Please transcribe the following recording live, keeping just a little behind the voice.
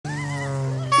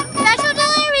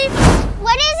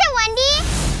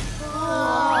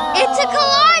a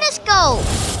kaleidoscope!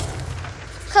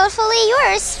 Hopefully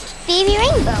yours, baby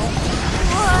rainbow.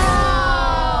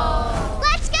 Whoa!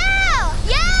 Let's go!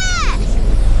 Yes!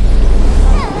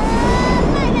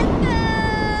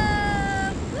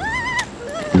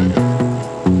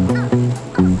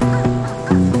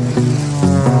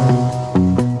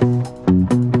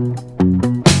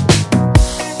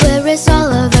 Where is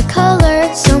all of the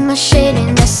color? So much shade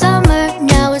in the summer.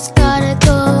 Now it's gotta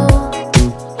go.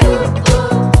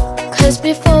 Cause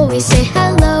before we say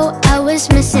hello, I was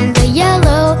missing the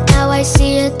yellow. Now I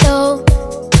see it though.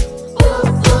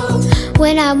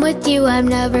 When I'm with you, I'm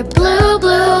never blue,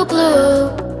 blue,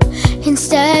 blue.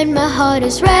 Instead, my heart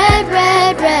is red,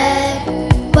 red,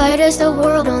 red. Why does the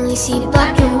world only see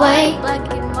black and white?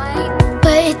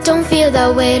 But it don't feel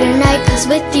that way tonight. Cause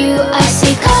with you, I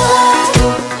see color.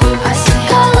 I see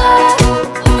color.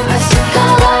 I see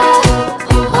color.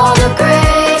 All the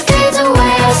gray fades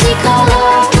away. I see color.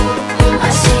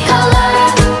 I see color.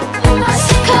 I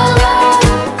see color.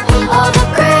 All the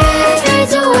gray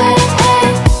fades away.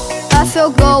 I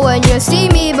feel gold when you see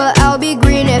me, but I'll be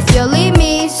green if you leave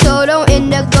me. So don't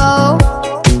indigo.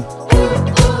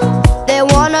 They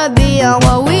wanna be on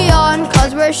what we on,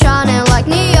 cause we're shining like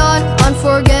neon,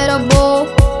 unforgettable.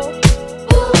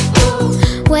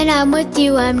 When I'm with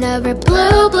you, I'm never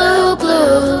blue, blue,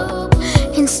 blue.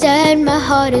 Instead, my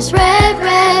heart is red,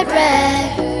 red,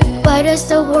 red. Why does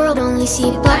the world only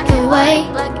see black and white?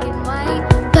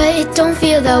 But it don't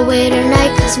feel that way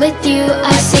tonight. Cause with you,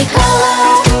 I see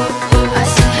color.